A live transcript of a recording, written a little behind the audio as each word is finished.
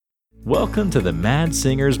Welcome to the Mad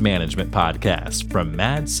Singers Management Podcast from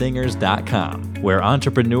madsingers.com, where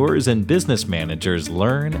entrepreneurs and business managers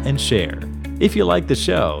learn and share. If you like the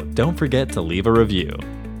show, don't forget to leave a review.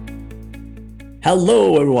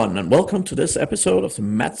 Hello, everyone, and welcome to this episode of the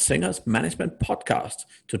Mad Singers Management Podcast.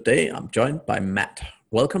 Today, I'm joined by Matt.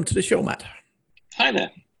 Welcome to the show, Matt. Hi there.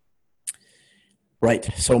 Right,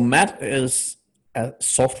 so Matt is a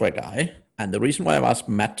software guy, and the reason why I've asked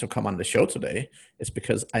Matt to come on the show today is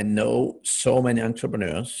because I know so many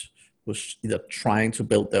entrepreneurs who's either trying to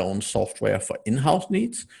build their own software for in-house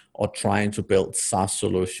needs or trying to build SaaS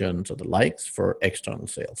solutions or the likes for external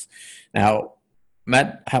sales. Now,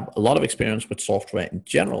 Matt have a lot of experience with software in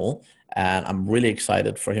general, and I'm really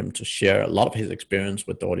excited for him to share a lot of his experience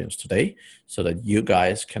with the audience today so that you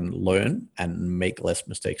guys can learn and make less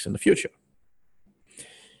mistakes in the future.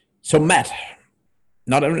 So Matt,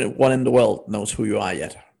 not everyone in the world knows who you are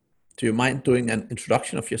yet. Do you mind doing an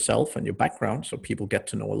introduction of yourself and your background so people get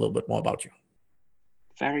to know a little bit more about you?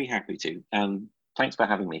 Very happy to. Thanks for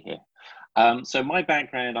having me here. So my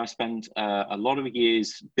background, I spent a lot of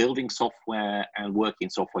years building software and working in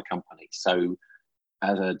software companies. So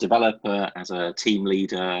as a developer, as a team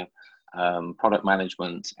leader, product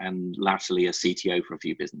management, and latterly a CTO for a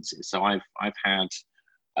few businesses. So I've had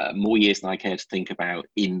more years than I care to think about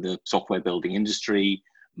in the software building industry,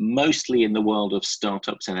 mostly in the world of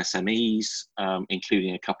startups and SMEs,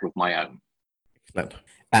 including a couple of my own. Excellent.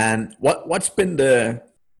 And what's been the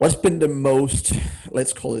most,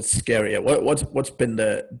 let's call it scary? What's been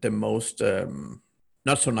the most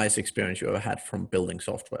not so nice experience you ever had from building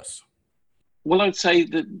softwares? Well, I'd say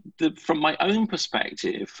that from my own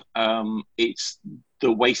perspective, it's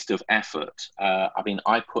the waste of effort.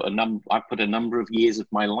 I put a number of years of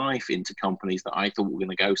my life into companies that I thought were going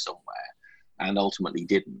to go somewhere, and ultimately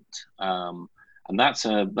didn't. And that's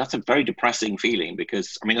a very depressing feeling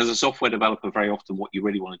because, as a software developer, very often what you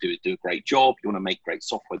really want to do is do a great job. You want to make great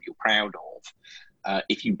software that you're proud of.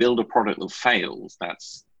 If you build a product that fails,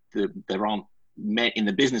 there aren't in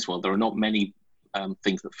the business world. There are not many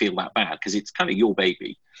things that feel that bad because it's kind of your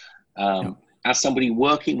baby. As somebody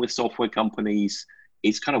working with software companies,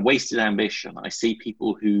 it's kind of wasted ambition. I see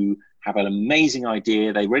people who have an amazing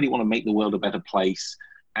idea. They really want to make the world a better place,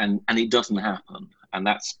 and it doesn't happen. And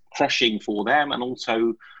that's crushing for them and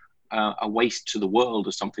also a waste to the world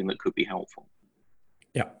of something that could be helpful.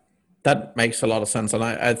 Yeah, that makes a lot of sense. And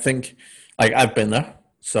I think I've been there.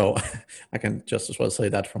 So I can just as well say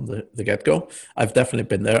that from the get-go. I've definitely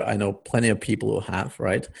been there. I know plenty of people who have,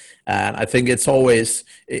 right? And I think it's always,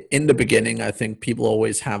 in the beginning, I think people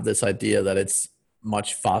always have this idea that it's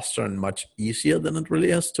much faster and much easier than it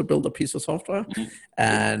really is to build a piece of software. Mm-hmm.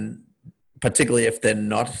 And particularly if they're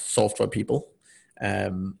not software people.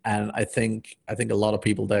 And I think a lot of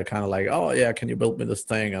people, they're kind of like, oh yeah, can you build me this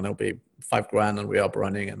thing? And it'll be $5,000 and we're up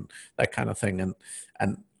running and that kind of thing.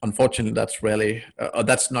 And unfortunately, that's really,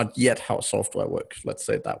 that's not yet how software works. Let's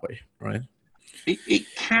say it that way, right? It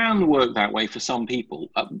can work that way for some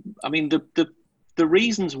people. The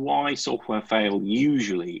reasons why software fail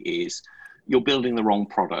usually is you're building the wrong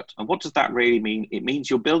product. And what does that really mean? It means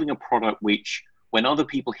you're building a product which, when other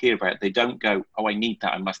people hear about it, they don't go, oh, I need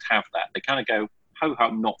that, I must have that. They kind of go, ho,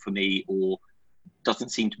 not for me, or doesn't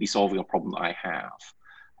seem to be solving a problem that I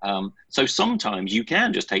have. So sometimes you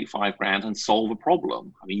can just take $5,000 and solve a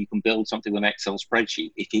problem. You can build something with an Excel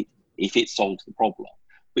spreadsheet if it solves the problem.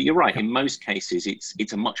 But you're right, in most cases,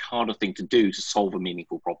 it's a much harder thing to do to solve a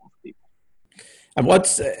meaningful problem for people. And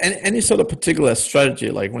what's any sort of particular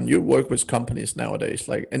strategy, like when you work with companies nowadays,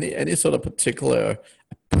 like any sort of particular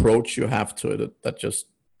approach you have to it that just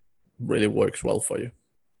really works well for you?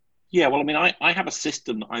 Yeah, well, I have a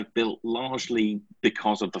system that I've built largely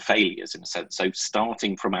because of the failures, in a sense. So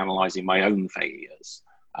starting from analyzing my own failures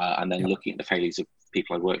and then looking at the failures of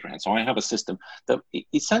people I've worked around. So I have a system that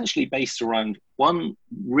essentially based around, one,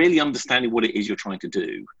 really understanding what it is you're trying to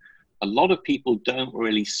do. A lot of people don't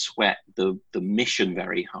really sweat the mission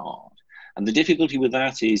very hard. And the difficulty with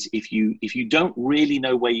that is if you don't really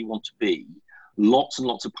know where you want to be, lots and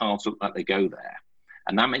lots of paths look like they go there.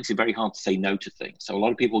 And that makes it very hard to say no to things. So a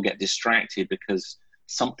lot of people get distracted because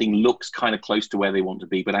something looks kind of close to where they want to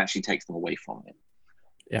be, but actually takes them away from it.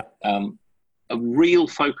 Yeah. A real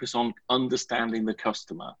focus on understanding the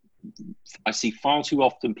customer. I see far too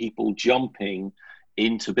often people jumping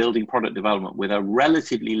into building product development with a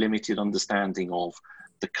relatively limited understanding of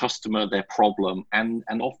the customer, their problem, and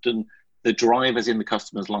often the drivers in the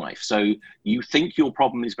customer's life. So you think your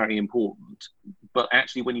problem is very important, but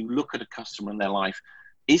actually when you look at a customer and their life,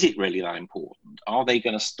 is it really that important? Are they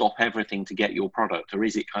going to stop everything to get your product? Or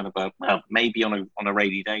is it kind of maybe on a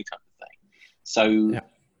rainy day type of thing? So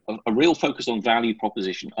a real focus on value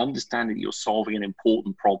proposition, understanding that you're solving an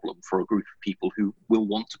important problem for a group of people who will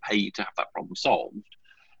want to pay you to have that problem solved,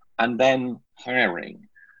 and then hiring.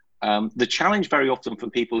 The challenge very often for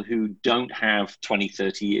people who don't have 20,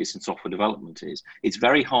 30 years in software development is it's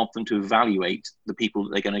very hard for them to evaluate the people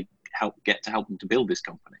that they're going to help them to build this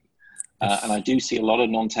company. And I do see a lot of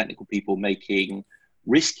non-technical people making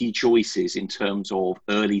risky choices in terms of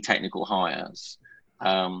early technical hires,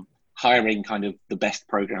 hiring kind of the best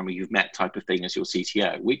programmer you've met type of thing as your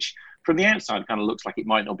CTO, which from the outside kind of looks like it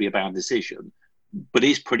might not be a bad decision, but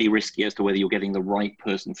is pretty risky as to whether you're getting the right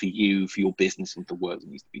person for you, for your business, and the work that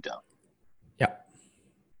needs to be done.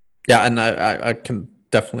 Yeah, and I can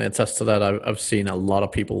definitely attest to that. I've seen a lot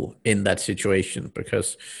of people in that situation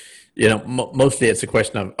because, mostly it's a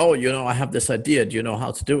question of, I have this idea. Do you know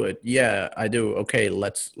how to do it? Yeah, I do. Okay,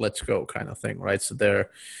 let's go, kind of thing, right? So they're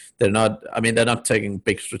not taking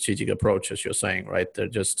big strategic approach, as you're saying, right? They're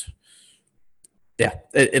just,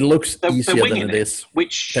 it looks easier than it is,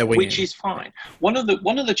 which is fine. One of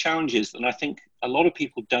the challenges, and I think a lot of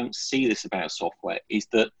people don't see this about software, is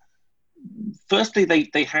that firstly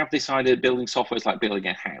they have this idea of building software is like building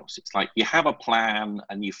a house. It's like you have a plan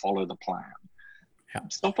and you follow the plan. Yeah.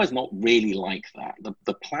 Software's not really like that.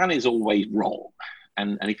 The plan is always wrong,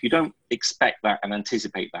 and if you don't expect that and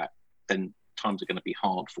anticipate that, then times are going to be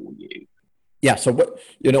hard for you. Yeah. So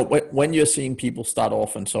when you're seeing people start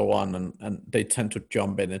off and so on, and they tend to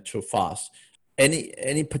jump in it too fast,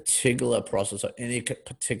 any particular process or any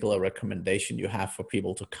particular recommendation you have for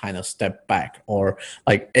people to kind of step back, or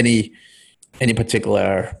like any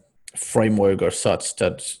particular framework or such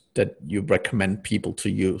that you recommend people to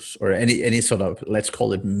use, or any sort of, let's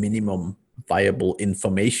call it, minimum viable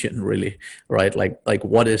information, really, right? Like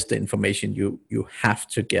what is the information you have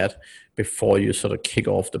to get before you sort of kick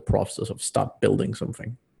off the process of start building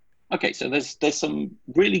something? Okay, so there's some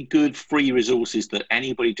really good free resources that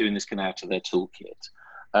anybody doing this can add to their toolkit.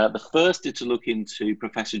 The first is to look into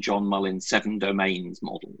Professor John Mullin's 7 domains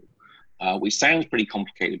model, which sounds pretty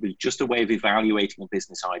complicated, but it's just a way of evaluating a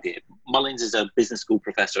business idea. Mullins is a business school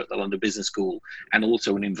professor at the London Business School and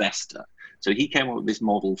also an investor. So he came up with this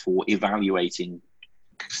model for evaluating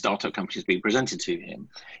startup companies being presented to him.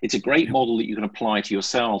 It's a great model that you can apply to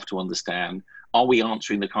yourself to understand, are we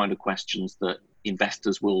answering the kind of questions that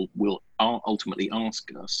investors will ultimately ask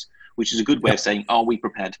us, which is a good way of saying, are we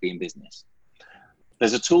prepared to be in business?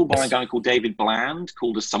 There's a tool by a guy called David Bland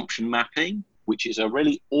called Assumption Mapping, which is a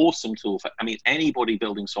really awesome tool for, anybody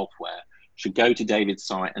building software should go to David's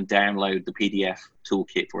site and download the PDF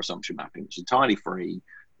toolkit for assumption mapping, which is entirely free.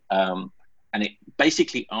 And it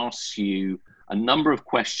basically asks you a number of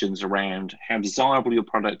questions around how desirable your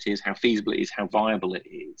product is, how feasible it is, how viable it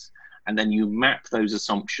is. And then you map those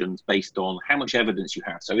assumptions based on how much evidence you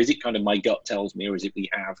have. So is it kind of my gut tells me, or is it we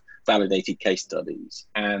have validated case studies,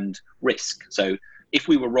 and risk? So if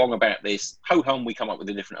we were wrong about this, ho-hum, we come up with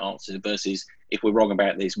a different answer, versus if we're wrong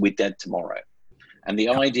about this, we're dead tomorrow. And the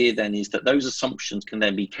idea then is that those assumptions can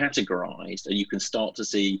then be categorized, and you can start to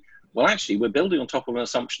see, well, actually, we're building on top of an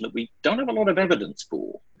assumption that we don't have a lot of evidence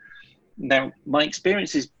for. Now, my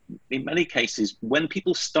experience is, in many cases, when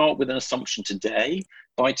people start with an assumption today,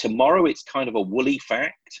 by tomorrow, it's kind of a woolly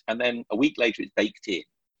fact, and then a week later, it's baked in.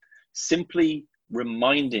 Simply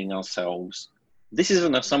reminding ourselves, this is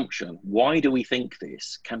an assumption. Why do we think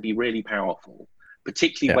this? Can be really powerful,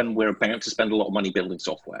 particularly when we're about to spend a lot of money building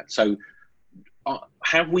software. So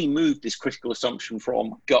have we moved this critical assumption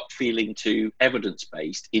from gut feeling to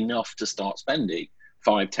evidence-based enough to start spending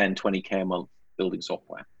 5, 10, 20K a month building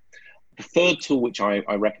software? The third tool, which I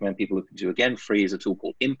recommend people look into, again, free, is a tool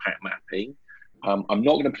called Impact Mapping. I'm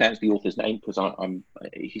not going to pronounce the author's name because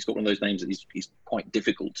he's got one of those names that he's quite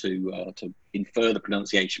difficult to infer the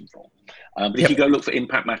pronunciation from. But if you go look for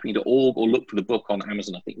impactmapping.org or look for the book on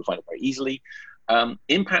Amazon, I think you'll find it very easily.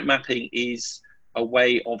 Impact mapping is a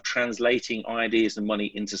way of translating ideas and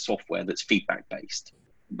money into software that's feedback-based.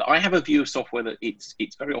 But I have a view of software that it's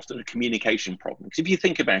very often a communication problem. Because if you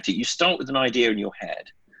think about it, you start with an idea in your head,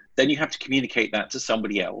 then you have to communicate that to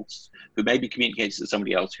somebody else, who maybe communicates to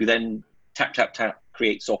somebody else, who then tap, tap, tap,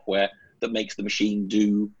 create software that makes the machine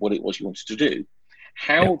do what it was you wanted to do.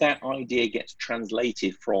 How that idea gets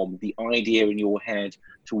translated from the idea in your head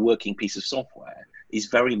to a working piece of software is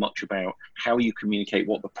very much about how you communicate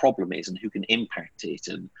what the problem is and who can impact it,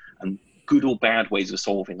 and good or bad ways of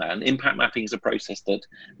solving that. And impact mapping is a process that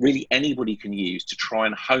really anybody can use to try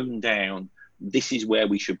and hone down, this is where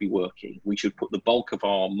we should be working. We should put the bulk of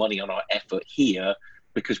our money on our effort here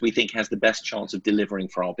because we think has the best chance of delivering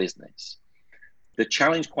for our business. The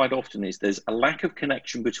challenge quite often is there's a lack of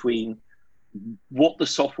connection between what the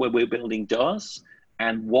software we're building does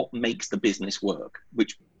and what makes the business work,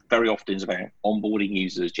 which very often is about onboarding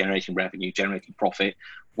users, generating revenue, generating profit,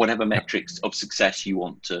 whatever metrics of success you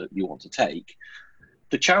want to take.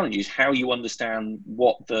 The challenge is how you understand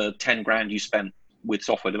what the 10 grand you spent with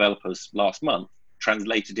software developers last month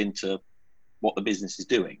translated into what the business is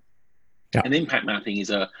doing. Yeah. And impact mapping is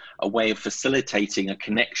a way of facilitating a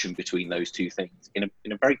connection between those two things in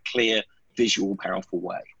a very clear, visual, powerful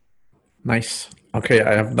way. Nice. Okay,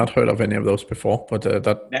 I have not heard of any of those before, but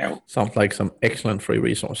that sounds like some excellent free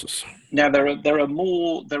resources. Now there are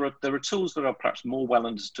tools that are perhaps more well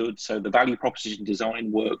understood. So the value proposition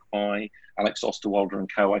design work by Alex Osterwalder and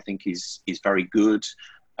co, I think is very good.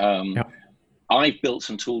 I've built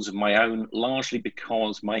some tools of my own, largely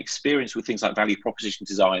because my experience with things like value proposition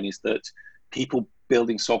design is that people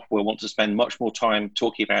building software want to spend much more time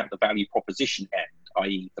talking about the value proposition end,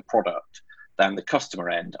 i.e. the product, than the customer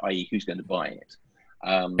end, i.e. who's going to buy it.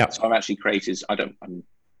 So I've actually created,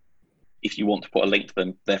 if you want to put a link to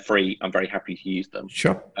them, they're free. I'm very happy to use them.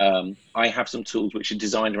 Sure. I have some tools which are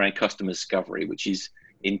designed around customer discovery, which is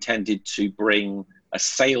intended to bring a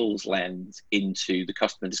sales lens into the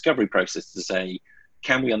customer discovery process to say,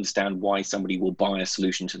 can we understand why somebody will buy a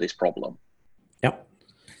solution to this problem?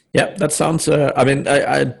 Yeah, that sounds,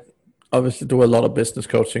 I obviously do a lot of business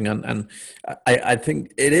coaching, and I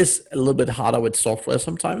think it is a little bit harder with software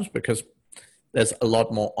sometimes because there's a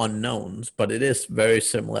lot more unknowns, but it is very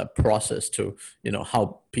similar process to,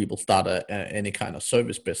 how people start any kind of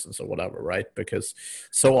service business or whatever, right? Because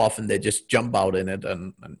so often they just jump out in it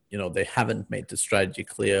and they haven't made the strategy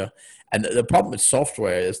clear. And the problem with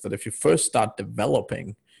software is that if you first start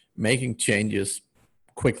developing, making changes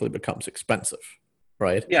quickly becomes expensive,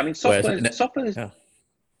 right? Yeah, I mean, software is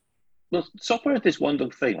this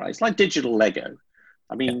wonderful thing, right? It's like digital Lego.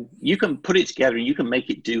 I mean, you can put it together and you can make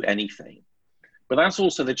it do anything. But that's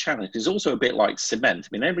also the challenge. It's also a bit like cement. I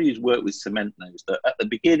mean, everybody who's worked with cement knows that at the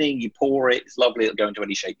beginning, you pour it, it's lovely, it'll go into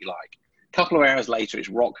any shape you like. A couple of hours later, it's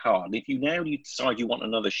rock hard. And if you decide you want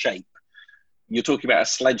another shape, you're talking about a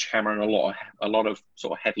sledgehammer and a lot of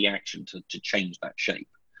sort of heavy action to change that shape.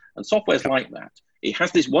 And software's like that. It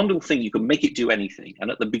has this wonderful thing, you can make it do anything.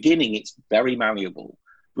 And at the beginning, it's very malleable.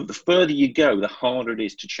 But the further you go, the harder it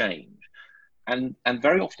is to change. And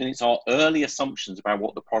very often it's our early assumptions about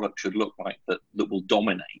what the product should look like that will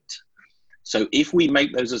dominate. So if we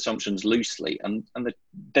make those assumptions loosely,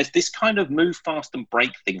 there's this kind of move fast and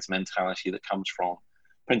break things mentality that comes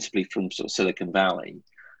principally from sort of Silicon Valley,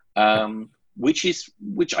 which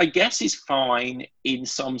I guess is fine in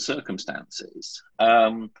some circumstances.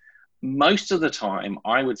 Most of the time,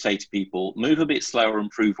 I would say to people, move a bit slower and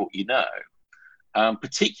prove what you know,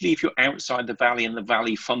 particularly if you're outside the Valley and the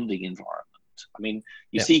Valley funding environment. I mean,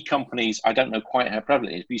 you see companies, I don't know quite how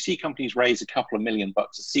prevalent it is, but you see companies raise a couple of $1 million of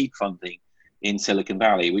seed funding in Silicon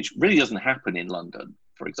Valley, which really doesn't happen in London,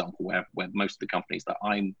 for example, where most of the companies that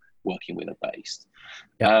I'm working with are based.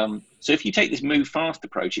 So if you take this move fast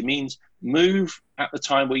approach, it means move at the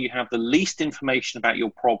time where you have the least information about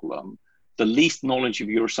your problem, the least knowledge of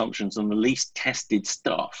your assumptions, and the least tested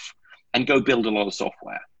stuff, and go build a lot of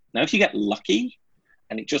software. Now, if you get lucky,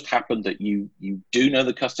 and it just happened that you do know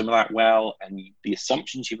the customer that well, and the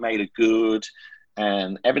assumptions you've made are good,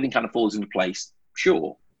 and everything kind of falls into place,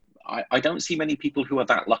 sure. I don't see many people who are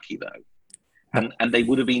that lucky, though. And they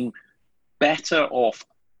would have been better off.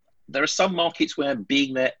 There are some markets where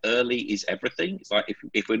being there early is everything. It's like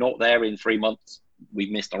if we're not there in 3 months,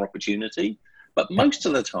 we've missed our opportunity. But most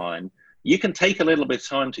of the time, you can take a little bit of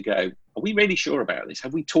time to go, are we really sure about this?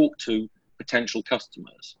 Have we talked to potential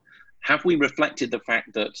customers? Have we reflected the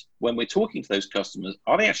fact that when we're talking to those customers,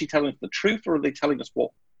 are they actually telling us the truth, or are they telling us what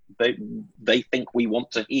they think we want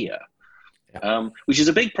to hear? Which is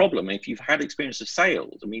a big problem if you've had experience of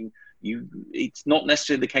sales. I mean, it's not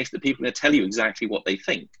necessarily the case that people are going to tell you exactly what they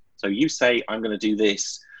think. So you say, I'm going to do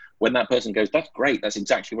this. When that person goes, that's great, that's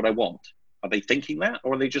exactly what I want. Are they thinking that?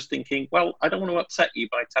 Or are they just thinking, well, I don't want to upset you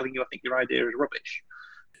by telling you I think your idea is rubbish?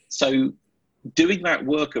 So doing that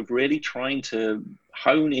work of really trying to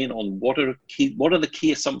hone in on what are the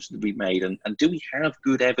key assumptions that we've made, and do we have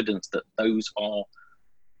good evidence that those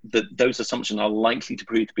assumptions are likely to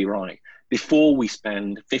prove to be right before we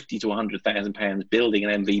spend £50,000 to £100,000 building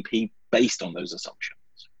an MVP based on those assumptions.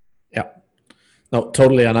 Yeah, no,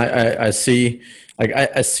 totally. And I see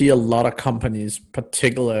a lot of companies,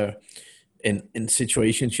 particular in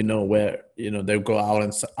situations, where, they'll go out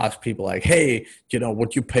and ask people like, hey,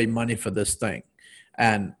 would you pay money for this thing?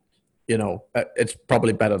 And, it's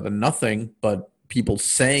probably better than nothing, but people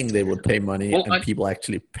saying they would pay money people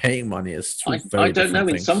actually paying money is two very I don't know.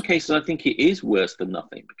 things. In some cases, I think it is worse than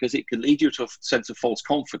nothing, because it can lead you to a sense of false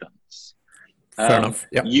confidence. Fair enough.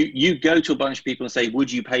 Yeah. You go to a bunch of people and say,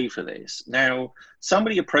 would you pay for this? Now,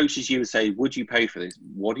 somebody approaches you and say, would you pay for this?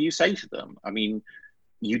 What do you say to them? I mean,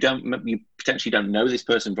 you potentially don't know this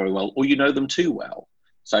person very well, or you know them too well.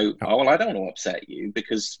 So, oh, well, I don't want to upset you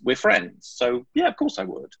because we're friends. So, yeah, of course I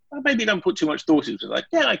would. Maybe don't put too much thought into it. Like,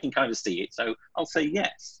 yeah, I can kind of see it. So I'll say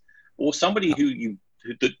yes. Or somebody who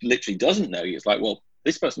literally doesn't know you is like, well,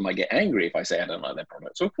 this person might get angry if I say I don't like their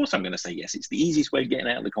product. So, of course, I'm going to say yes. It's the easiest way of getting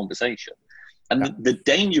out of the conversation. And the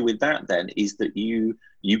danger with that then is that you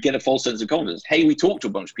get a false sense of confidence. Hey, we talked to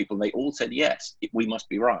a bunch of people and they all said yes. We must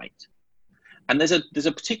be right. And there's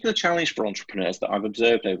a particular challenge for entrepreneurs that I've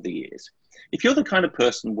observed over the years. If you're the kind of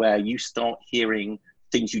person where you start hearing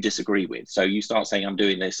things you disagree with, so you start saying, I'm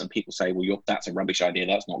doing this, and people say, well, that's a rubbish idea,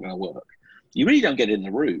 that's not going to work. You really don't get in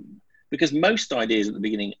the room because most ideas at the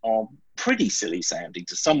beginning are pretty silly sounding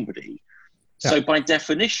to somebody. Yeah. So by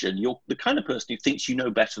definition, you're the kind of person who thinks you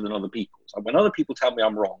know better than other people. So when other people tell me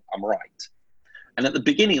I'm wrong, I'm right. And at the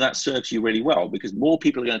beginning, that serves you really well because more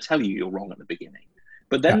people are going to tell you you're wrong at the beginning.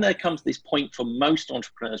 But then there comes this point for most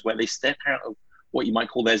entrepreneurs where they step out of what you might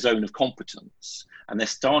call their zone of competence, and they're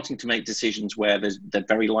starting to make decisions where they're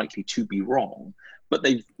very likely to be wrong, but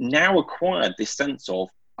they've now acquired this sense of,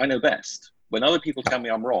 I know best. When other people tell me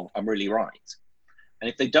I'm wrong, I'm really right. And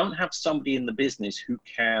if they don't have somebody in the business who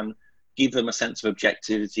can give them a sense of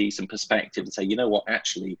objectivity, some perspective, and say, you know what,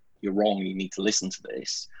 actually, you're wrong, you need to listen to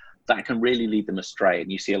this, that can really lead them astray.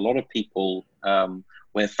 And you see a lot of people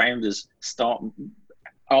where founders start,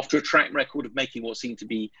 after a track record of making what seem to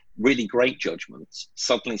be really great judgments,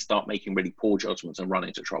 suddenly start making really poor judgments and run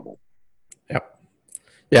into trouble.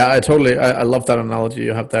 Yeah, I love that analogy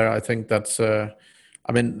you have there. I think that's,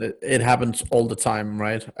 I mean, it happens all the time,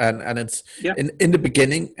 right? And it's in the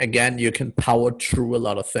beginning, again, you can power through a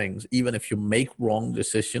lot of things, even if you make wrong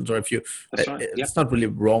decisions, or if you, it's not really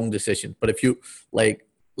wrong decisions, but if you like,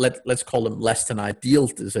 let's call them less than ideal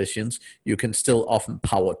decisions, you can still often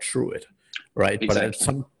power through it. Right. Exactly.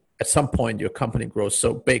 But at some point, your company grows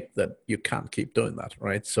so big that you can't keep doing that.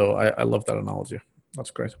 Right. So I love that analogy.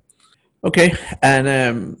 That's great. Okay.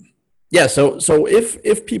 And so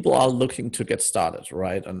if people are looking to get started,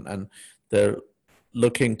 right, and they're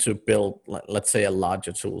looking to build, let's say, a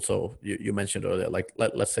larger tool. So you mentioned earlier, like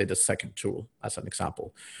let's say the second tool as an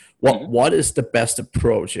example. What is the best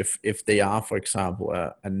approach if they are, for example,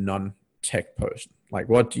 a non-tech person? Like,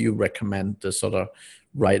 what do you recommend the sort of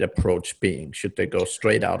right approach being? Should they go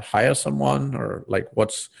straight out, hire someone, or like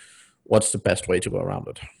what's the best way to go around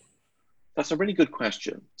it? That's a really good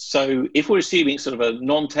question. So if we're assuming sort of a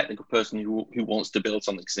non-technical person who wants to build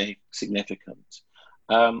something significant,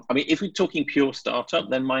 I mean, if we're talking pure startup,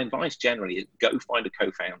 then my advice generally is go find a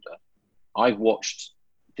co-founder. I've watched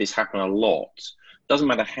this happen a lot. Doesn't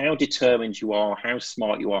matter how determined you are, how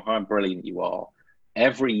smart you are, how brilliant you are,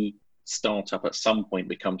 every startup at some point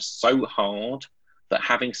becomes so hard that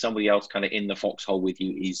having somebody else kind of in the foxhole with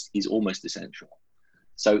you is almost essential.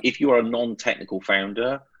 So if you are a non-technical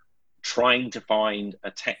founder, trying to find a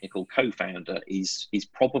technical co-founder is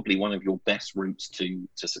probably one of your best routes to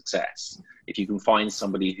success. If you can find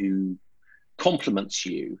somebody who complements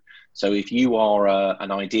you. So if you are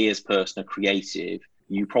an ideas person, a creative,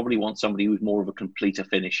 you probably want somebody who's more of a completer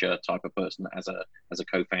finisher type of person as a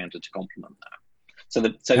co-founder to complement that. So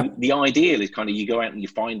the ideal is kind of you go out and you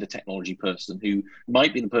find the technology person who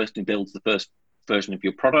might be the person who builds the first version of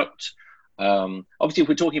your product. Obviously, if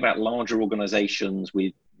we're talking about larger organizations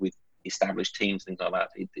with established teams, things like that,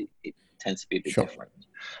 it tends to be a bit different.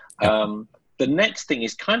 The next thing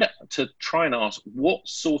is kind of to try and ask, what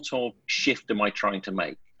sort of shift am I trying to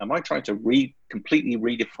make? Am I trying to completely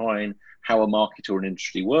redefine how a market or an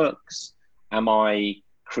industry works? Am I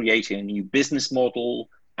creating a new business model?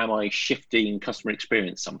 Am I shifting customer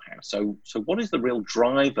experience somehow? So what is the real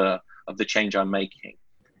driver of the change I'm making?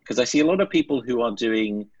 Because I see a lot of people who are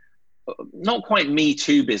doing not quite Me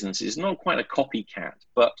Too businesses, not quite a copycat,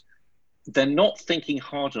 but they're not thinking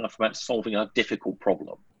hard enough about solving a difficult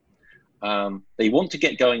problem. They want to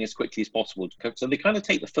get going as quickly as possible. So they kind of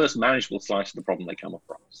take the first manageable slice of the problem they come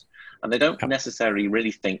across. And they don't necessarily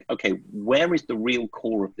really think, okay, where is the real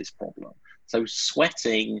core of this problem? So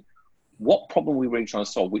sweating what problem we really trying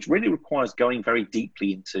to solve, which really requires going very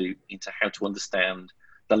deeply into how to understand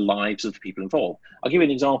the lives of the people involved. I'll give you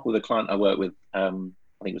an example with a client I worked with, I think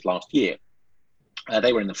it was last year.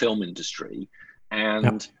 They were in the film industry,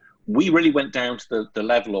 and we really went down to the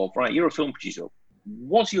level of, right, you're a film producer.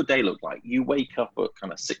 What's your day look like? You wake up at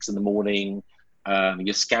kind of 6 a.m.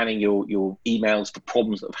 You're scanning your emails for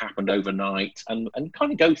problems that have happened overnight, and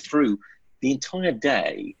kind of go through the entire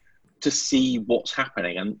day to see what's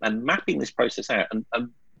happening and mapping this process out. And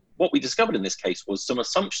what we discovered in this case was some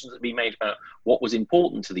assumptions that we made about what was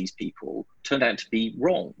important to these people turned out to be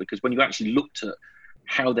wrong, because when you actually looked at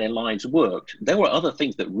how their lives worked, there were other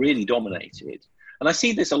things that really dominated. And I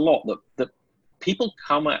see this a lot, that people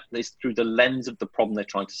come at this through the lens of the problem they're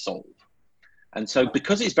trying to solve. And so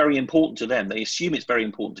because it's very important to them, they assume it's very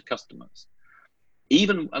important to customers.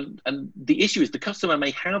 And the issue is the customer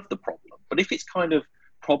may have the problem, but if it's kind of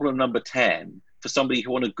problem number 10 for somebody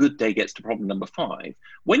who on a good day gets to problem number 5,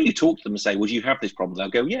 when you talk to them and say, well, do you have this problem? They'll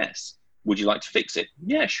go, yes. Would you like to fix it?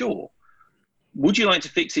 Yeah, sure. Would you like to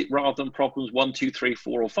fix it rather than problems 1, 2, 3,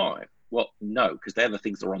 4, or 5? Well, no, because they're the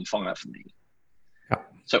things that are on fire for me. Yeah.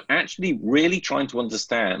 So actually really trying to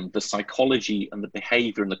understand the psychology and the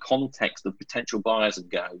behavior and the context of potential buyers and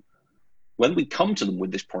go, when we come to them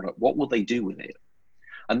with this product, what will they do with it?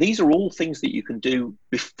 And these are all things that you can do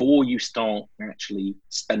before you start actually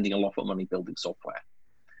spending a lot of money building software.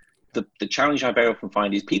 The challenge I very often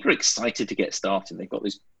find is people are excited to get started. They've got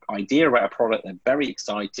this idea about a product. They're very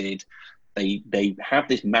excited. They have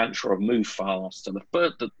this mantra of move fast. So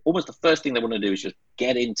almost the first thing they want to do is just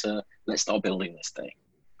get into, let's start building this thing.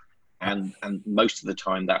 And most of the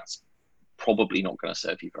time, that's probably not going to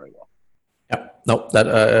serve you very well. Yeah, no,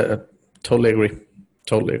 that totally agree.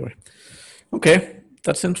 Totally agree. Okay.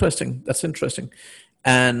 That's interesting.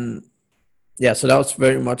 And yeah, so that was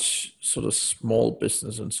very much sort of small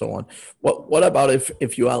business and so on. What about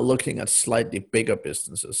if you are looking at slightly bigger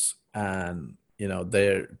businesses and, you know,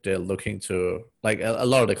 they're looking to, like a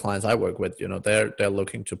lot of the clients I work with, you know, they're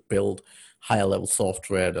looking to build higher level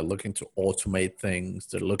software. They're looking to automate things.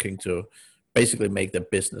 They're looking to basically make their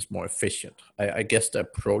business more efficient. I guess the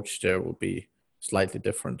approach there will be slightly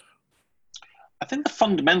different. I think the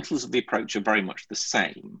fundamentals of the approach are very much the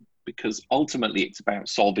same, because ultimately it's about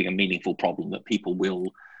solving a meaningful problem that people will,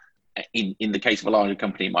 in the case of a larger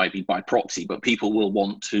company, it might be by proxy, but people will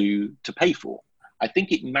want to pay for. I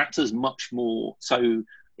think it matters much more. So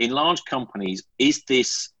in large companies, is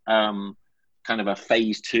this kind of a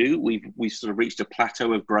phase 2? We've sort of reached a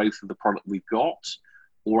plateau of growth of the product we've got,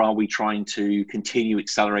 or are we trying to continue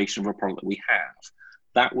acceleration of a product that we have?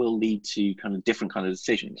 That will lead to kind of different kind of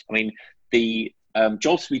decisions. I mean, the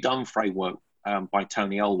Jobs to be Done framework by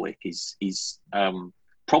Tony Ulwick is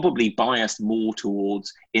probably biased more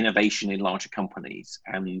towards innovation in larger companies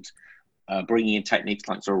and bringing in techniques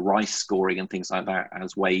like sort of RICE scoring and things like that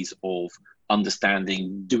as ways of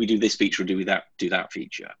understanding, do we do this feature or do we do that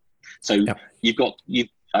feature? So yeah.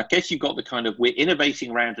 I guess you've got the kind of, we're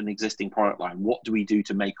innovating around an existing product line. What do we do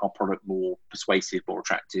to make our product more persuasive, more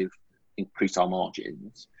attractive, increase our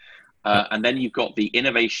margins? And then you've got the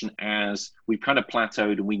innovation as we've kind of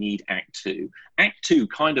plateaued and we need Act 2. Act 2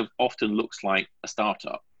 kind of often looks like a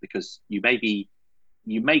startup, because you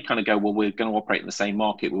may kind of go, well, we're going to operate in the same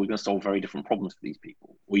market, but we're going to solve very different problems for these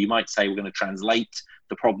people. Or you might say we're going to translate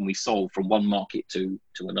the problem we solve from one market to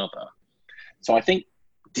another. So I think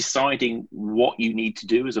deciding what you need to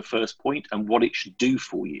do as a first point and what it should do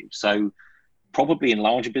for you. So probably in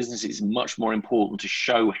larger businesses, it's much more important to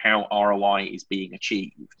show how ROI is being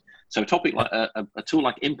achieved. So a topic like a tool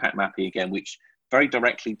like Impact Mapping, again, which very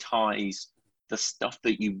directly ties the stuff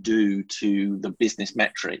that you do to the business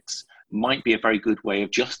metrics, might be a very good way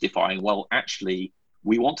of justifying, well, actually,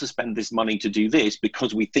 we want to spend this money to do this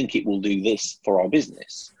because we think it will do this for our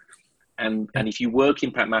business. And if you work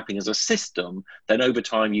Impact Mapping as a system, then over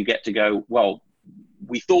time you get to go, well,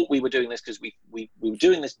 we thought we were doing this because we were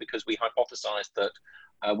doing this because we hypothesized that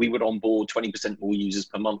we would onboard 20% more users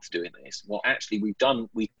per month doing this. Well, actually, we've done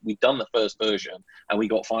the first version and we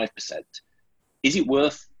got 5%. Is it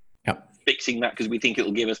worth fixing that because we think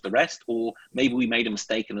it'll give us the rest? Or maybe we made a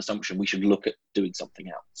mistaken assumption, we should look at doing something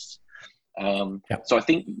else. So I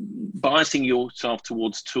think biasing yourself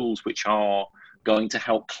towards tools which are going to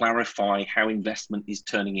help clarify how investment is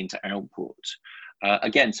turning into output.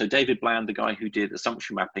 Again, so David Bland, the guy who did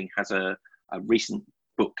assumption mapping, has a recent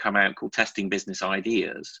book come out called Testing Business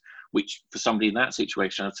Ideas, which for somebody in that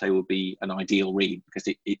situation, I'd say would be an ideal read, because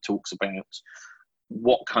it talks about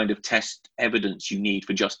what kind of test evidence you need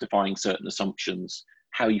for justifying certain assumptions,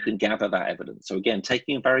 how you can gather that evidence. So again,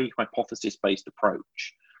 taking a very hypothesis-based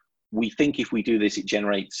approach, we think if we do this, it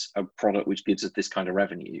generates a product which gives us this kind of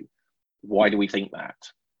revenue. Why do we think that?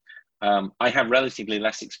 I have relatively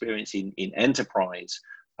less experience in enterprise,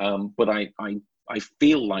 but I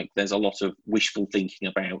feel like there's a lot of wishful thinking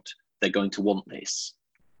about they're going to want this.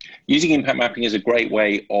 Using impact mapping is a great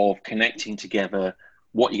way of connecting together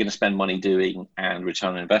what you're going to spend money doing and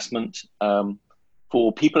return on investment.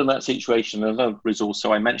 For people in that situation, another resource,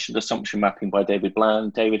 so I mentioned assumption mapping by David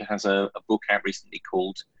Bland. David has a book out recently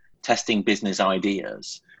called Testing Business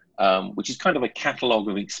Ideas, which is kind of a catalog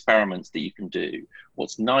of experiments that you can do.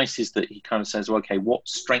 What's nice is that he kind of says, well, okay, what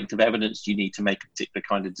strength of evidence do you need to make a particular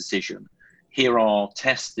kind of decision? Here are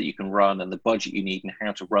tests that you can run and the budget you need and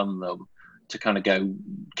how to run them to kind of go,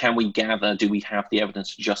 can we gather, do we have the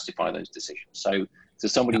evidence to justify those decisions? So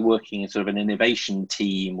somebody working in sort of an innovation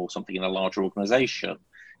team or something in a larger organization,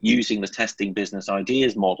 using the testing business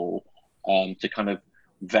ideas model to kind of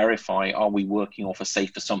verify, are we working off a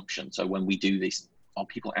safe assumption? So when we do this, are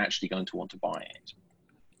people actually going to want to buy it?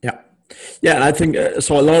 Yeah. Yeah, and I think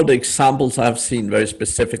so. A lot of the examples I've seen very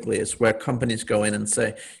specifically is where companies go in and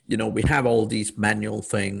say, we have all these manual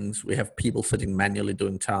things. We have people sitting manually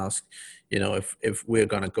doing tasks. If we're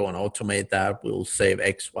going to go and automate that, we'll save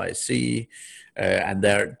X, Y, Z. And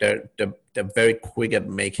they're very quick at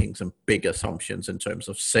making some big assumptions in terms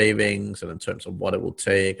of savings and in terms of what it will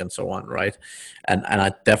take and so on, right? And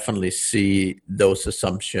I definitely see those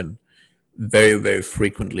assumptions very, very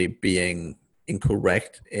frequently being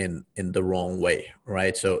incorrect in the wrong way,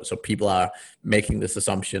 right? So people are making this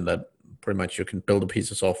assumption that pretty much you can build a piece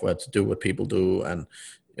of software to do what people do, and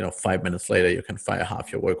 5 minutes later you can fire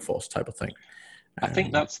half your workforce, type of thing. I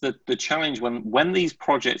think that's the challenge when these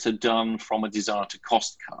projects are done from a desire to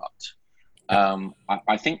cost cut.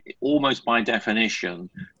 I think almost by definition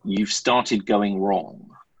you've started going wrong.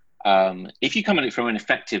 If you come at it from an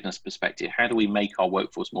effectiveness perspective, how do we make our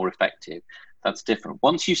workforce more effective? That's different.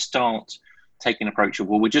 Once you start taking an approach of,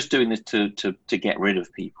 well, we're just doing this to get rid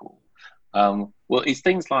of people. Well, it's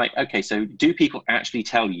things like, okay, so do people actually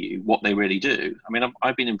tell you what they really do? I mean,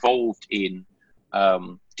 I've been involved in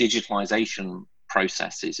digitalization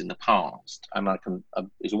processes in the past, and it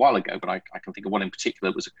was a while ago, but I can think of one in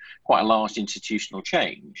particular that was quite a large institutional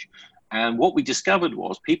change. And what we discovered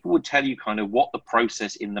was people would tell you kind of what the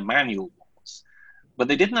process in the manual was, but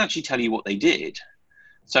they didn't actually tell you what they did.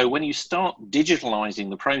 So when you start digitalizing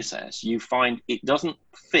the process, you find it doesn't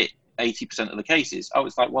fit 80% of the cases. Oh,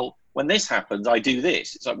 it's like, well, when this happens, I do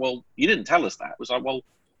this. It's like, well, you didn't tell us that. It was like, well,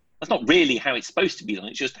 that's not really how it's supposed to be done.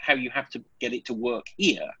 It's just how you have to get it to work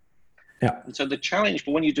here. Yeah. And so the challenge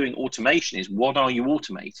for when you're doing automation is, what are you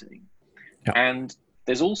automating? Yeah. And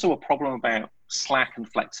there's also a problem about slack and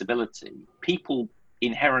flexibility. People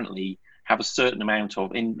inherently have a certain amount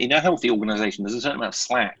of, in a healthy organization, there's a certain amount of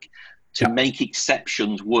slack to make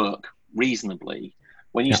exceptions work reasonably.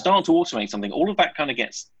 When you start to automate something, all of that kind of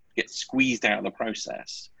gets squeezed out of the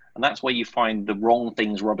process. And that's where you find the wrong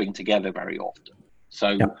things rubbing together very often.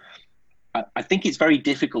 So I think it's very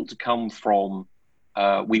difficult to come from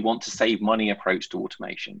we want to save money approach to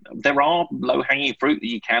automation. There are low-hanging fruit that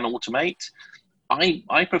you can automate.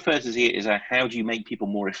 I prefer to see it as how do you make people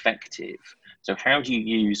more effective? So how do you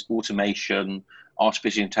use automation,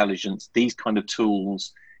 artificial intelligence, these kind of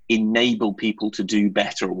tools enable people to do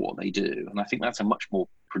better at what they do? And I think that's a much more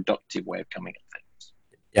productive way of coming at things.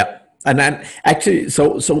 Yeah. And then actually,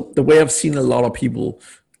 so the way I've seen a lot of people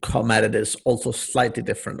come at it is also slightly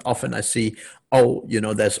different. Often I see,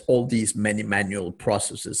 there's all these many manual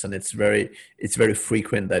processes, and it's very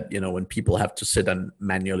frequent that, when people have to sit and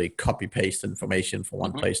manually copy paste information from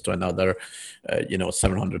one place to another,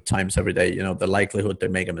 700 times every day, the likelihood they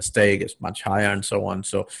make a mistake is much higher and so on.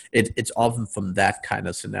 So it's often from that kind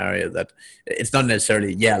of scenario that it's not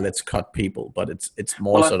necessarily, let's cut people, but it's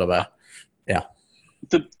more sort of a,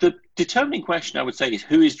 The determining question I would say is,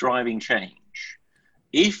 who is driving change?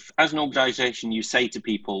 If, as an organization, you say to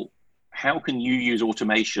people, how can you use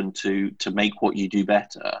automation to make what you do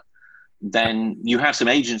better, then you have some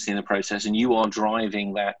agency in the process and you are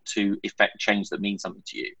driving that to effect change that means something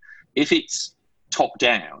to you. If it's top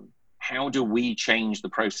down, how do we change the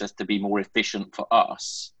process to be more efficient for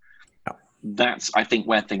us? That's, I think,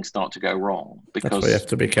 where things start to go wrong, because you have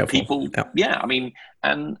to be careful. People, I mean,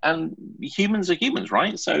 and humans are humans,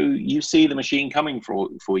 right? So you see the machine coming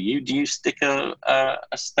for you. Do you stick a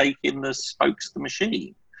stake in the spokes of the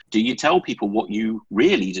machine? Do you tell people what you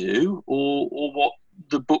really do, or what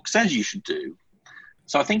the book says you should do?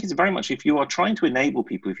 So I think it's very much, if you are trying to enable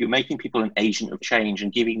people, if you're making people an agent of change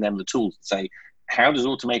and giving them the tools to say, how does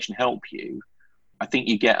automation help you? I think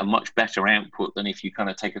you get a much better output than if you kind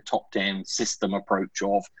of take a top-down system approach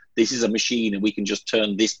of, this is a machine and we can just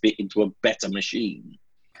turn this bit into a better machine.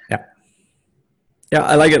 Yeah,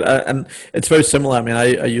 I like it. And it's very similar. I mean,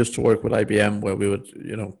 I used to work with IBM where we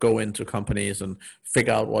would, go into companies and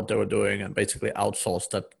figure out what they were doing and basically outsource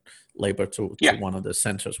that labor to one of the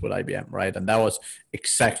centers with IBM, right? And that was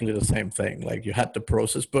exactly the same thing. Like, you had the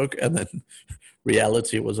process book, and then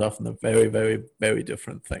reality was often a very, very, very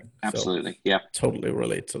different thing. Absolutely. So, totally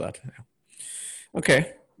relate to that.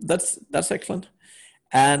 Okay, that's excellent.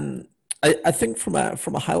 And I think from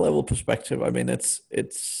a high level perspective, I mean, it's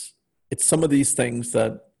some of these things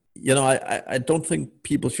that, I don't think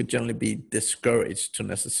people should generally be discouraged to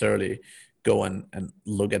necessarily go and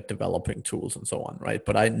look at developing tools and so on, right?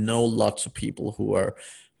 But I know lots of people who are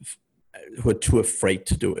too afraid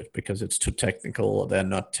to do it because it's too technical, or they're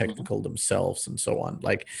not technical themselves and so on.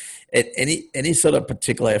 Like any sort of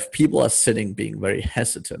particular, if people are sitting being very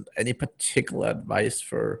hesitant, any particular advice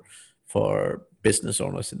for business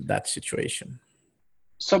owners in that situation?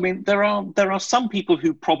 So I mean, there are some people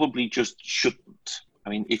who probably just shouldn't. I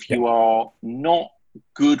mean, if you are not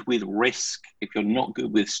good with risk, if you're not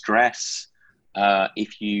good with stress,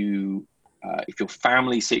 if your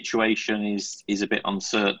family situation is a bit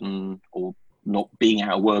uncertain, or not being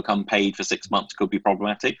out of work unpaid for 6 months could be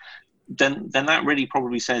problematic, then that really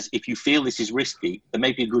probably says, if you feel this is risky, there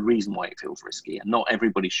may be a good reason why it feels risky, and not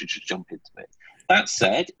everybody should just jump into it. That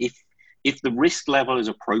said, if the risk level is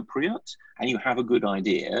appropriate and you have a good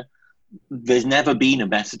idea, there's never been a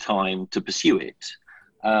better time to pursue it.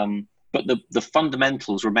 But the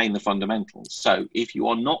fundamentals remain the fundamentals. So if you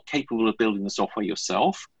are not capable of building the software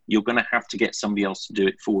yourself, you're going to have to get somebody else to do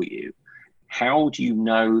it for you. How do you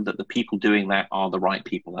know that the people doing that are the right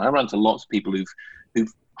people? And I run into lots of people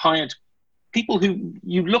who've hired people who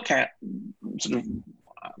you look at,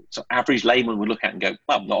 so average layman would look at and go,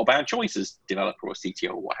 well, not a bad choice as developer or CTO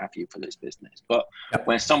or what have you for this business. But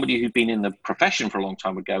where somebody who'd been in the profession for a long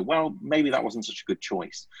time would go, well, maybe that wasn't such a good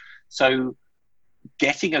choice. So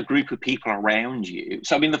getting a group of people around you.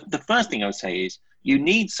 So, I mean, the first thing I would say is you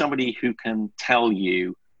need somebody who can tell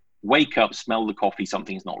you, wake up, smell the coffee,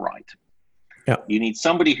 something's not right. Yeah. You need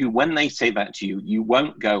somebody who, when they say that to you, you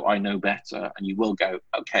won't go, I know better. And you will go,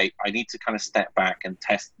 okay, I need to kind of step back and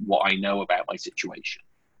test what I know about my situation.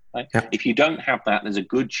 Right? Yeah. If you don't have that, there's a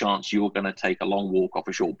good chance you're going to take a long walk off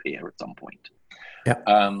a short pier at some point.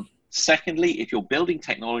 Yeah. Secondly, if you're building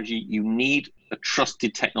technology, you need a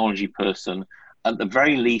trusted technology person, at the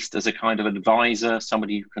very least as a kind of advisor,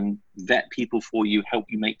 somebody who can vet people for you, help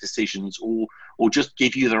you make decisions, or just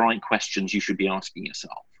give you the right questions you should be asking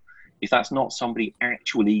yourself. If that's not somebody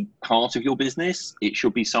actually part of your business, it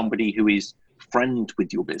should be somebody who is friend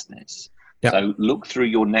with your business. Yep. So look through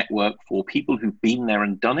your network for people who've been there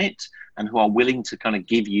and done it, and who are willing to kind of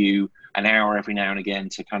give you an hour every now and again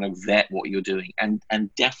to kind of vet what you're doing. And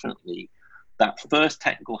definitely that first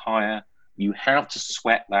technical hire, you have to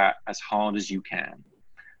sweat that as hard as you can.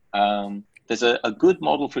 There's a good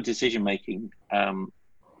model for decision making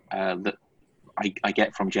that I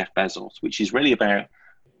get from Jeff Bezos, which is really about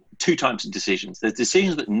two types of decisions. There's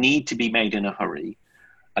decisions that need to be made in a hurry,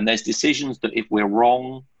 and there's decisions that, if we're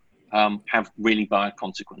wrong, have really bad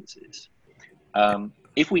consequences.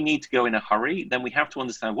 If we need to go in a hurry, then we have to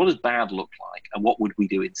understand, what does bad look like and what would we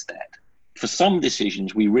do instead? For some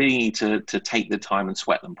decisions, we really need to take the time and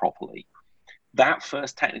sweat them properly. That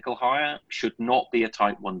first technical hire should not be a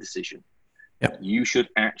type 1 decision. Yep. You should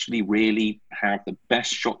actually really have the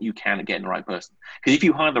best shot you can at getting the right person. Because if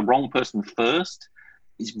you hire the wrong person first,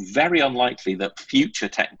 it's very unlikely that future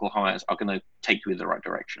technical hires are going to take you in the right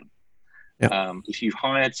direction. Yep. If you've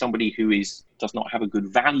hired somebody who does not have a good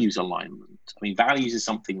values alignment, I mean, values is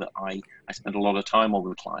something that I spend a lot of time on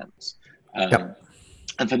with clients. Yep.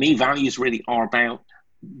 And for me, values really are about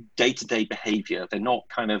day-to-day behavior. They're not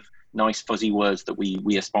kind of nice fuzzy words that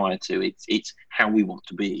we aspire to. It's how we want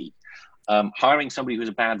to be. Hiring somebody who's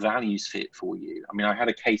a bad values fit for you. I mean, I had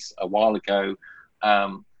a case a while ago,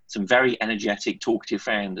 some very energetic, talkative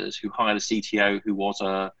founders who hired a CTO who was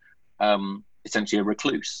essentially a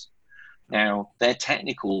recluse. Now, their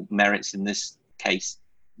technical merits in this case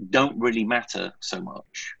don't really matter so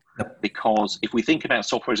much. Because if we think about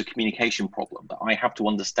software as a communication problem, that I have to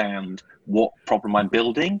understand what problem I'm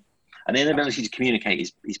building, an inability to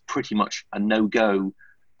communicate is pretty much a no-go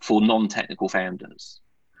for non-technical founders.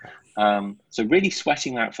 So really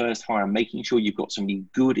sweating that first hire and making sure you've got somebody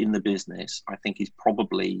good in the business, I think is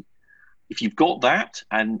probably, if you've got that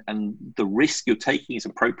and the risk you're taking is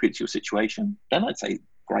appropriate to your situation, then I'd say,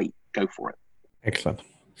 great, go for it. Excellent.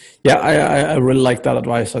 Yeah, I really like that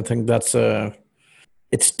advice. I think that's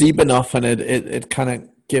it's deep enough, and it kind of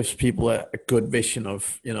gives people a good vision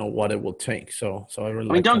of what it will take. So I really.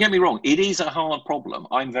 I mean, don't get me wrong; it is a hard problem.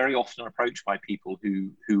 I'm very often approached by people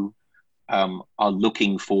who are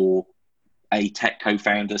looking for a tech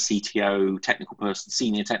co-founder, CTO, technical person,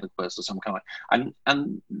 senior technical person of some kind,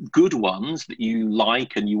 and good ones that you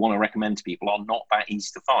like and you want to recommend to people are not that easy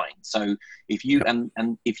to find. So if you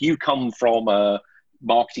and if you come from a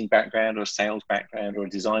marketing background or a sales background or a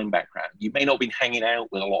design background, you may not be hanging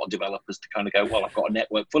out with a lot of developers to kind of go, well, I've got a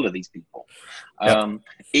network full of these people.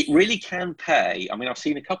 It really can pay. I mean, I've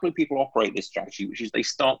seen a couple of people operate this strategy, which is they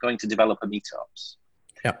start going to developer meetups.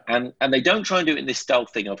 Yeah. And they don't try and do it in this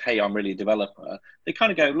stealth thing of, hey, I'm really a developer. They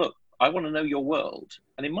kind of go, look, I want to know your world.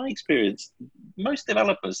 And in my experience, most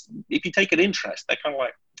developers, if you take an interest, they're kind of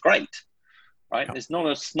like, great, right? Yeah. There's not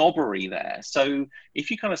a snobbery there. So if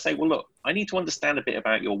you kind of say, well, look, I need to understand a bit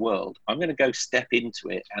about your world. I'm going to go step into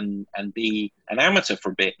it and be an amateur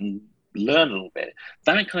for a bit and learn a little bit.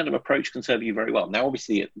 That kind of approach can serve you very well. Now,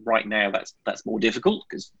 obviously, right now, that's more difficult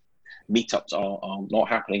because meetups are not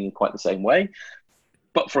happening in quite the same way.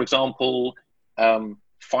 But for example,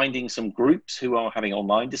 finding some groups who are having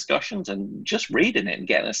online discussions and just reading it and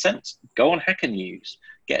getting a sense, go on Hacker News,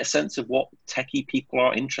 get a sense of what techie people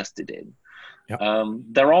are interested in. Yep.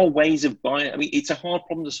 There are ways of buying. I mean, it's a hard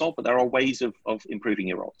problem to solve, but there are ways of improving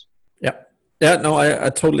your roles. Yeah. Yeah, no, I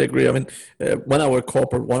totally agree. I mean, when I was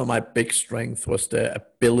corporate, one of my big strengths was the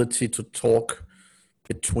ability to talk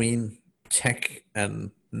between tech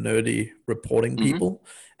and nerdy reporting people,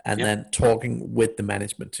 and then talking with the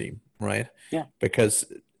management team, right? Yeah. Because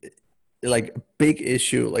like a big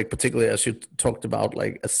issue, like particularly as you talked about,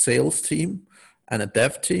 like a sales team and a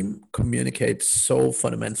dev team communicate so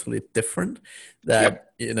fundamentally different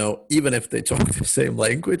that, you know, even if they talk the same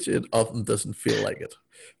language, it often doesn't feel like it.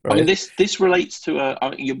 Right? I mean, this relates to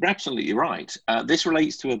you're absolutely right. This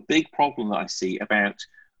relates to a big problem that I see about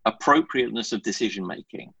appropriateness of decision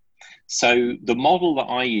making. So the model that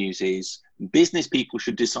I use is business people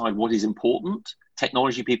should decide what is important.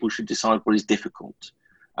 Technology people should decide what is difficult.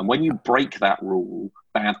 And when you break that rule,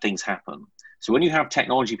 bad things happen. So when you have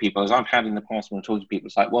technology people, as I've had in the past when I'm talking to people,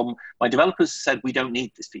 it's like, well, my developers said we don't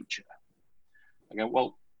need this feature. I go,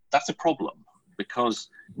 well, that's a problem because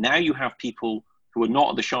now you have people who are not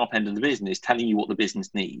at the sharp end of the business telling you what the business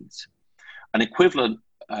needs. An equivalent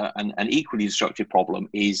and an equally destructive problem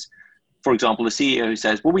is, for example, the CEO who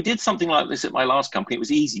says, well, we did something like this at my last company. It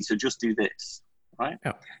was easy, so just do this, right?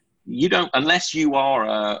 Yeah. You don't, unless you are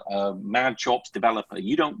a Mad Chops developer,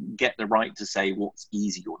 you don't get the right to say what's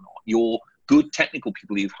easy or not. Your good technical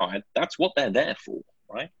people you've hired, that's what they're there for,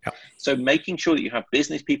 right? Yeah. So making sure that you have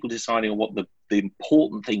business people deciding on what the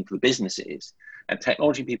important thing for the business is, and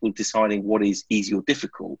technology people deciding what is easy or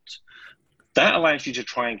difficult, that allows you to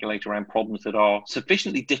triangulate around problems that are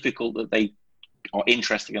sufficiently difficult that they are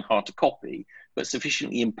interesting and hard to copy, but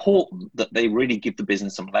sufficiently important that they really give the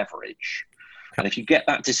business some leverage. And if you get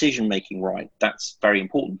that decision making right, that's very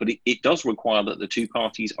important. But it does require that the two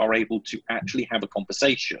parties are able to actually have a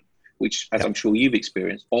conversation, which, as I'm sure you've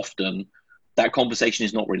experienced, often that conversation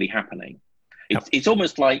is not really happening. It's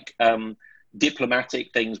almost like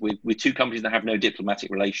diplomatic things with two companies that have no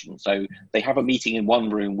diplomatic relations. So they have a meeting in one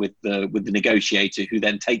room with the negotiator, who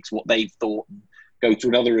then takes what they've thought, go to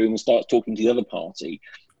another room and starts talking to the other party.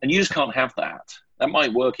 And you just can't have that. That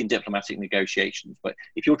might work in diplomatic negotiations, but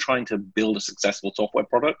if you're trying to build a successful software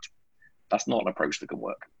product, that's not an approach that can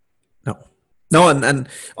work. No, and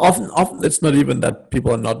often it's not even that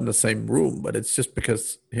people are not in the same room, but it's just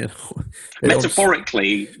because, you know,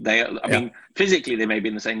 metaphorically I mean, physically they may be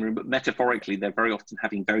in the same room, but metaphorically they're very often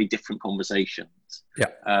having very different conversations.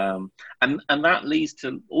 And that leads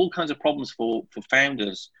to all kinds of problems for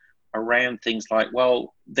founders around things like,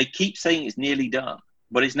 well, they keep saying it's nearly done,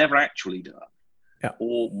 but it's never actually done.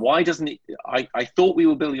 Or why doesn't it? I thought we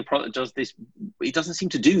were building a product that does this. It doesn't seem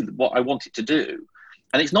to do what I want it to do.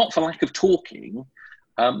 And it's not for lack of talking.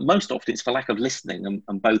 Most often it's for lack of listening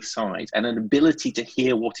on both sides and an ability to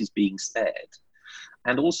hear what is being said.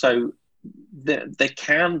 And also there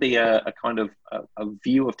can be a kind of a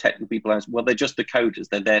view of technical people as, well, they're just the coders.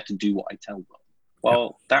 They're there to do what I tell them.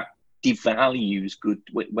 Well, that devalues good,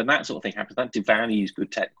 when that sort of thing happens, that devalues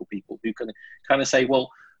good technical people who can kind of say,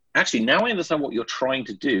 well, actually, now I understand what you're trying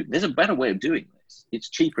to do. There's a better way of doing this. It's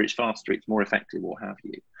cheaper, it's faster, it's more effective, what have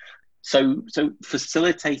you. So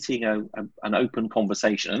facilitating an open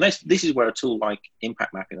conversation, and this is where a tool like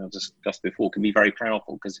Impact Mapping I've discussed before can be very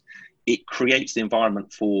powerful, because it creates the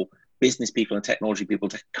environment for business people and technology people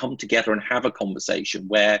to come together and have a conversation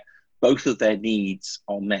where both of their needs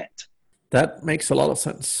are met. That makes a lot of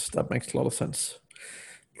sense.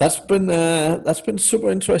 That's been super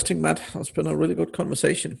interesting, Matt. That's been a really good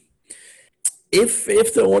conversation. If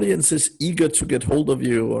the audience is eager to get hold of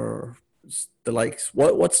you or the likes,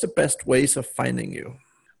 what's the best ways of finding you?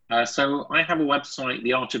 So I have a website,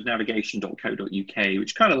 theartofnavigation.co.uk,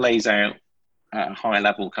 which kind of lays out at a high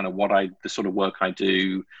level kind of the sort of work I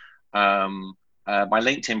do. My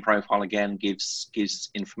LinkedIn profile, again, gives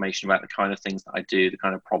information about the kind of things that I do, the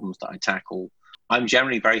kind of problems that I tackle. I'm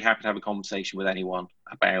generally very happy to have a conversation with anyone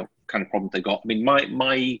about kind of problems they've got. I mean,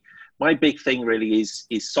 my big thing really is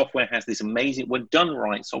software has this amazing, when done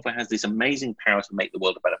right, software has this amazing power to make the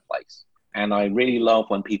world a better place. And I really love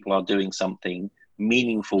when people are doing something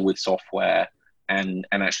meaningful with software and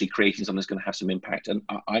actually creating something that's going to have some impact. And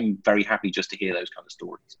I'm very happy just to hear those kind of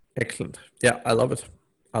stories. Excellent. Yeah, I love it.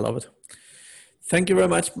 I love it. Thank you very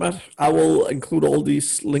much, Matt. I will include all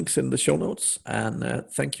these links in the show notes. And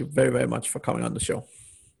thank you very, very much for coming on the show.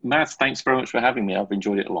 Matt, thanks very much for having me. I've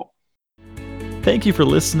enjoyed it a lot. Thank you for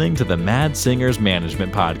listening to the Mad Singers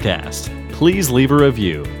Management Podcast. Please leave a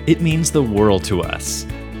review. It means the world to us.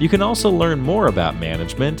 You can also learn more about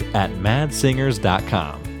management at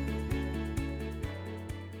madsingers.com.